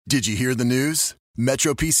Did you hear the news?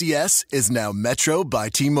 Metro PCS is now Metro by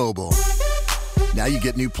T-Mobile. Now you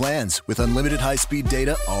get new plans with unlimited high-speed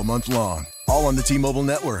data all month long, all on the T-Mobile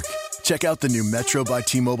network. Check out the new Metro by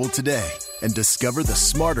T-Mobile today and discover the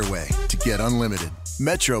smarter way to get unlimited.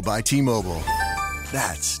 Metro by T-Mobile.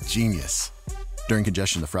 That's genius. During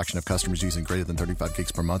congestion, the fraction of customers using greater than 35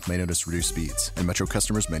 gigs per month may notice reduced speeds, and Metro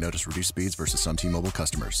customers may notice reduced speeds versus some T-Mobile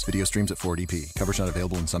customers. Video streams at 480p. Coverage not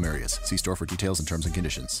available in some areas. See store for details and terms and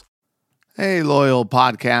conditions. Hey, loyal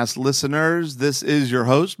podcast listeners. This is your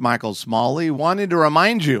host, Michael Smalley, wanting to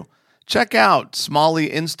remind you, check out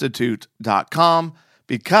smalleyinstitute.com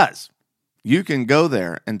because you can go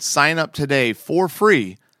there and sign up today for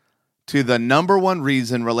free to the number one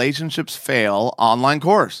reason relationships fail online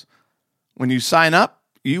course. When you sign up,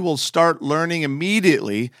 you will start learning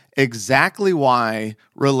immediately exactly why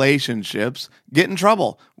relationships get in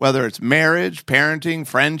trouble, whether it's marriage, parenting,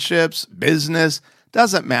 friendships, business,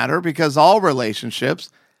 doesn't matter because all relationships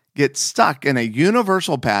get stuck in a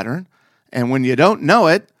universal pattern, and when you don't know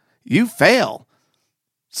it, you fail.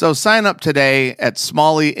 So sign up today at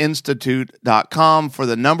smalleyinstitute.com for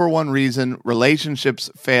the number one reason relationships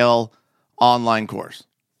fail online course.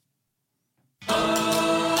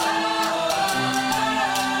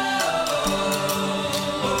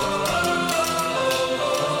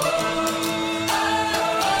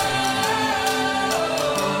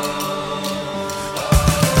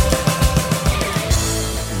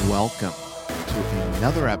 Welcome to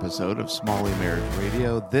another episode of Smalley Marriage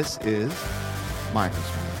Radio. This is Michael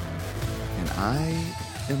Smalley, and I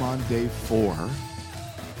am on day 4,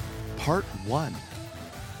 part 1,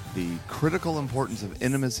 the critical importance of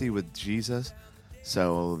intimacy with Jesus.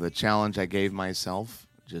 So the challenge I gave myself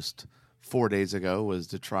just 4 days ago was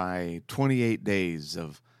to try 28 days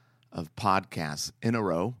of podcasts in a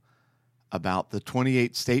row about the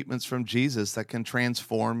 28 statements from Jesus that can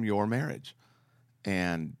transform your marriage.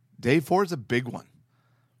 And day 4 is a big one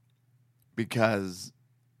because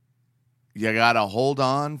you got to hold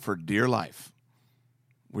on for dear life.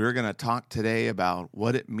 We're going to talk today about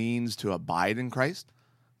what it means to abide in Christ.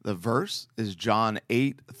 The verse is John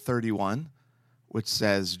 8:31, which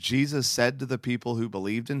says, Jesus said to the people who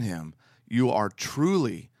believed in him, "You are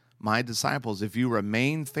truly my disciples if you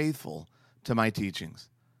remain faithful to my teachings,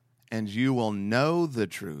 and you will know the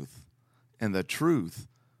truth, and the truth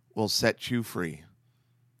will set you free."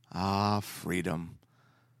 Ah, freedom.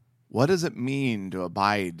 What does it mean to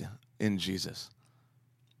abide in Jesus?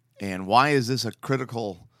 And why is this of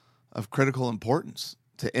critical importance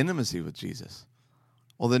to intimacy with Jesus?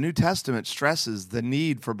 Well, the New Testament stresses the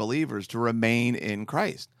need for believers to remain in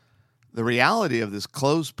Christ. The reality of this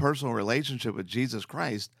close personal relationship with Jesus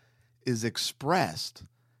Christ is expressed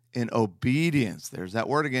in obedience. There's that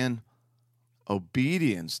word again,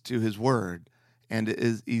 obedience to his word, and it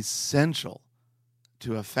is essential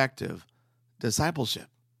to effective discipleship.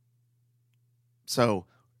 So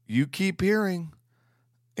you keep hearing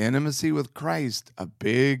intimacy with Christ. A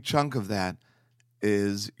big chunk of that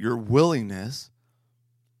is your willingness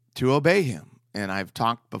to obey him. And I've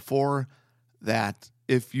talked before that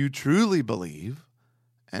if you truly believe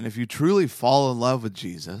and if you truly fall in love with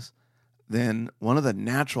Jesus, then one of the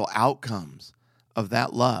natural outcomes of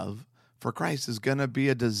that love for Christ is going to be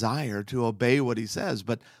a desire to obey what he says.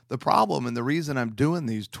 But the problem and the reason I'm doing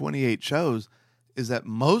these 28 shows is that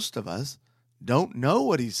most of us don't know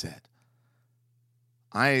what he said.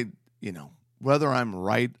 Whether I'm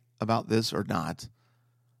right about this or not,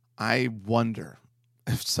 I wonder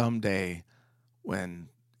if someday when,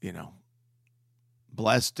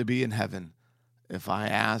 blessed to be in heaven, if I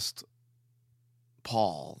asked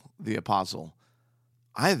Paul, the apostle,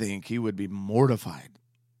 I think he would be mortified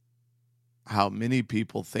how many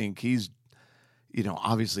people think he's,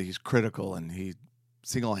 obviously he's critical and he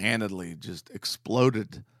single-handedly just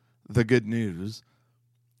exploded the good news.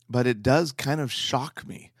 But it does kind of shock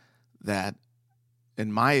me that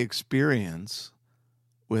in my experience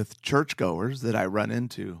with churchgoers that I run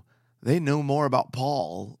into, they know more about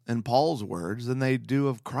Paul and Paul's words than they do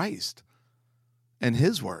of Christ and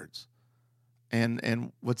his words.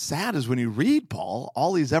 And what's sad is when you read Paul,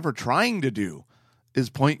 all he's ever trying to do is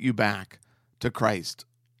point you back to Christ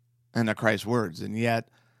and to Christ's words, and yet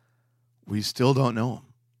we still don't know him.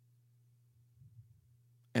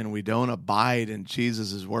 And we don't abide in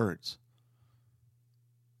Jesus' words.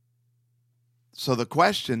 So the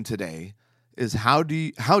question today is how do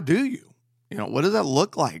you? What does that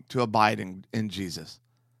look like to abide in Jesus?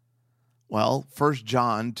 Well, 1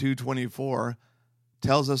 John 2:24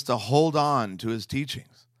 tells us to hold on to his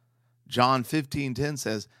teachings. John 15:10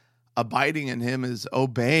 says, abiding in him is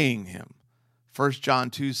obeying him. 1 John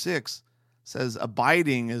 2:6 says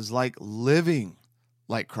abiding is like living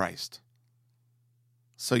like Christ.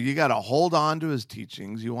 So you got to hold on to his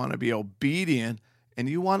teachings. You want to be obedient, and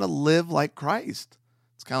you want to live like Christ.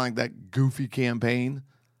 It's kind of like that goofy campaign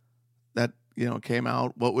that, came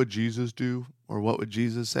out. What would Jesus do? Or what would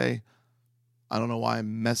Jesus say? I don't know why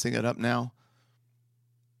I'm messing it up now.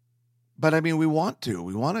 But we want to.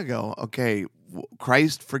 We want to go, okay,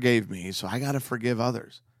 Christ forgave me, so I got to forgive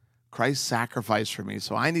others. Christ sacrificed for me,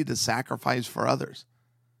 so I need to sacrifice for others.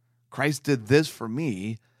 Christ did this for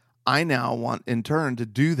me. I now want, in turn, to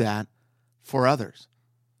do that for others.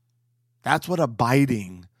 That's what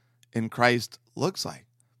abiding in Christ looks like.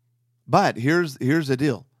 But here's the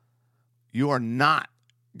deal. You are not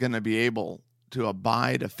going to be able to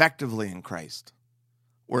abide effectively in Christ,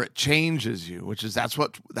 where it changes you, which is that's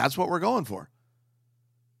what we're going for.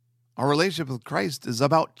 Our relationship with Christ is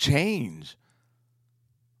about change.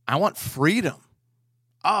 I want freedom.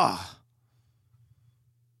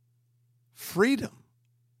 Freedom.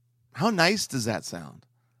 How nice does that sound?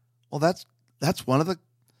 Well, that's one of the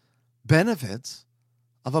benefits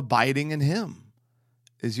of abiding in him,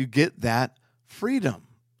 is you get that freedom.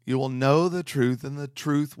 You will know the truth, and the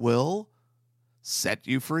truth will set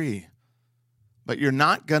you free. But you're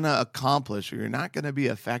not going to accomplish, or you're not going to be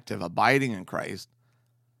effective abiding in Christ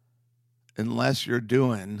unless you're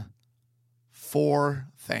doing 4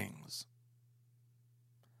 things.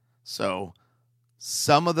 So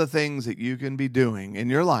some of the things that you can be doing in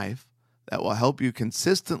your life that will help you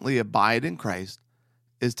consistently abide in Christ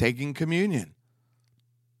is taking communion.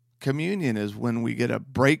 Communion is when we get to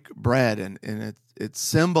break bread, and it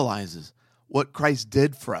symbolizes what Christ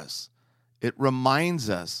did for us. It reminds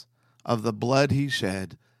us of the blood he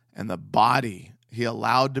shed and the body he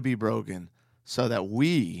allowed to be broken so that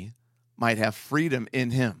we might have freedom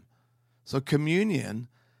in him. So communion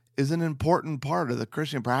is an important part of the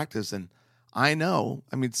Christian practice. And I know,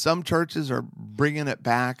 some churches are bringing it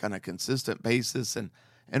back on a consistent basis. And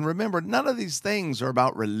remember, none of these things are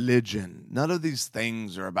about religion. None of these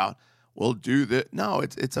things are about, we'll do that. No,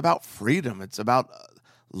 it's about freedom. It's about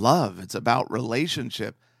love. It's about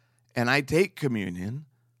relationship. And I take communion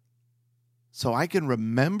so I can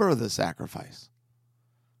remember the sacrifice.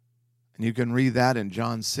 And you can read that in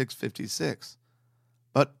John 6:56.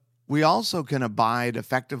 But we also can abide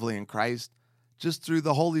effectively in Christ just through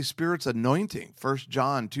the Holy Spirit's anointing. 1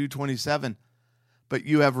 John 2:27. But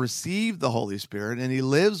you have received the Holy Spirit, and he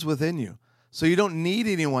lives within you. So you don't need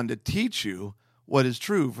anyone to teach you what is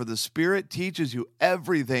true, for the Spirit teaches you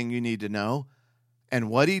everything you need to know, and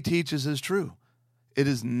what he teaches is true. It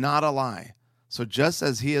is not a lie. So just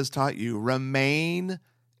as he has taught you, remain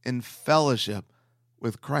in fellowship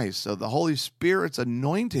with Christ. So the Holy Spirit's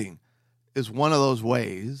anointing is one of those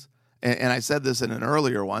ways. And I said this in an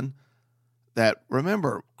earlier one, that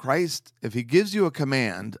remember, Christ, if he gives you a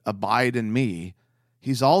command, abide in me,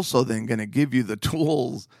 he's also then going to give you the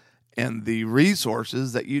tools and the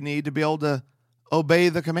resources that you need to be able to obey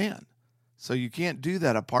the command. So you can't do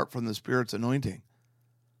that apart from the Spirit's anointing.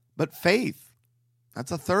 But faith,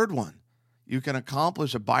 that's a third one. You can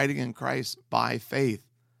accomplish abiding in Christ by faith.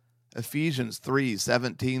 Ephesians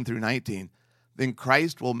 3:17 through 19. Then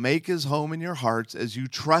Christ will make his home in your hearts as you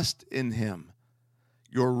trust in him.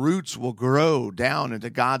 Your roots will grow down into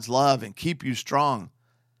God's love and keep you strong.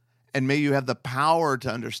 And may you have the power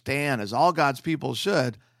to understand, as all God's people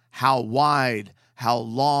should, how wide, how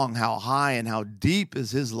long, how high, and how deep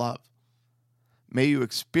is his love. May you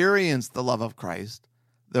experience the love of Christ,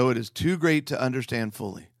 though it is too great to understand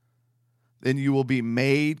fully. Then you will be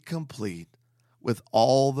made complete with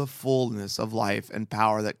all the fullness of life and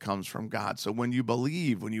power that comes from God. So when you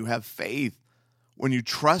believe, when you have faith, when you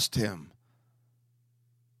trust him,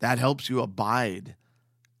 that helps you abide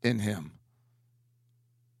in him.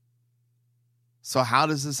 So how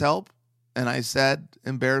does this help? And I said,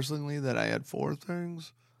 embarrassingly, that I had 4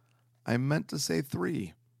 things. I meant to say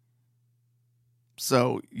 3.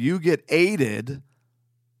 So you get aided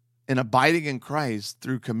in abiding in Christ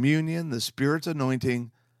through communion, the Spirit's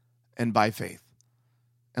anointing, and by faith.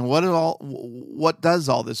 And what does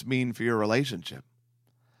all this mean for your relationship?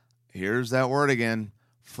 Here's that word again,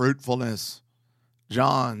 fruitfulness.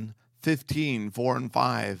 John 15:4 and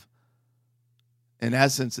 5, in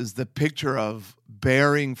essence, is the picture of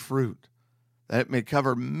bearing fruit. That may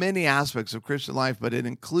cover many aspects of Christian life, but it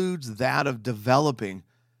includes that of developing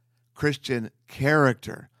Christian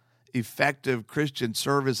character, effective Christian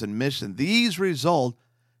service and mission. These result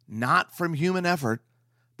not from human effort,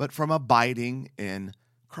 but from abiding in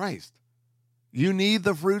Christ. You need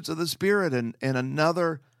the fruits of the Spirit, and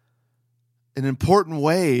an important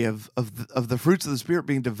way of the fruits of the Spirit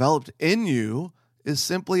being developed in you is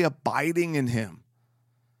simply abiding in him.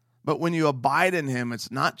 But when you abide in him,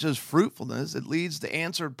 it's not just fruitfulness, it leads to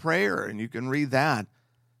answered prayer. And you can read that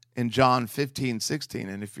in John 15:16.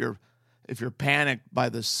 And if you're panicked by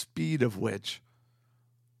the speed of which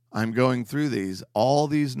I'm going through these, all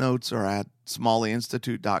these notes are at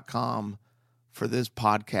smalleyinstitute.com for this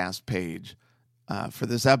podcast page for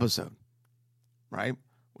this episode, right?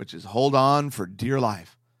 Which is hold on for dear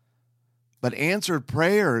life. But answered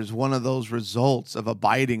prayer is one of those results of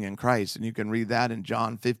abiding in Christ. And you can read that in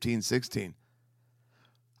John 15:16.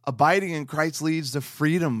 Abiding in Christ leads to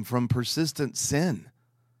freedom from persistent sin.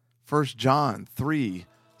 1 John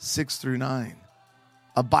 3:6-9.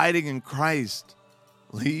 Abiding in Christ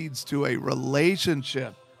leads to a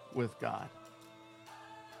relationship with God.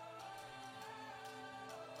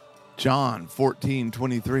 John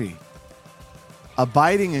 14:23.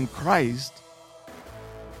 Abiding in Christ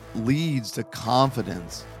leads to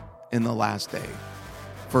confidence in the last day.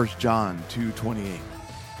 1 John 2:28.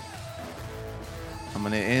 I'm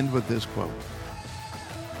going to end with this quote.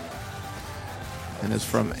 And it's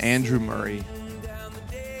from Andrew Murray.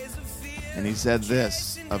 And he said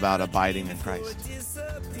this about abiding in Christ.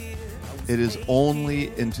 It is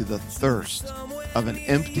only into the thirst of an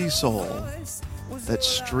empty soul that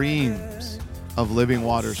streams of living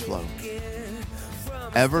waters flow.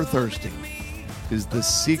 Ever thirsting is the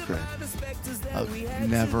secret of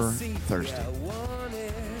never thirsting.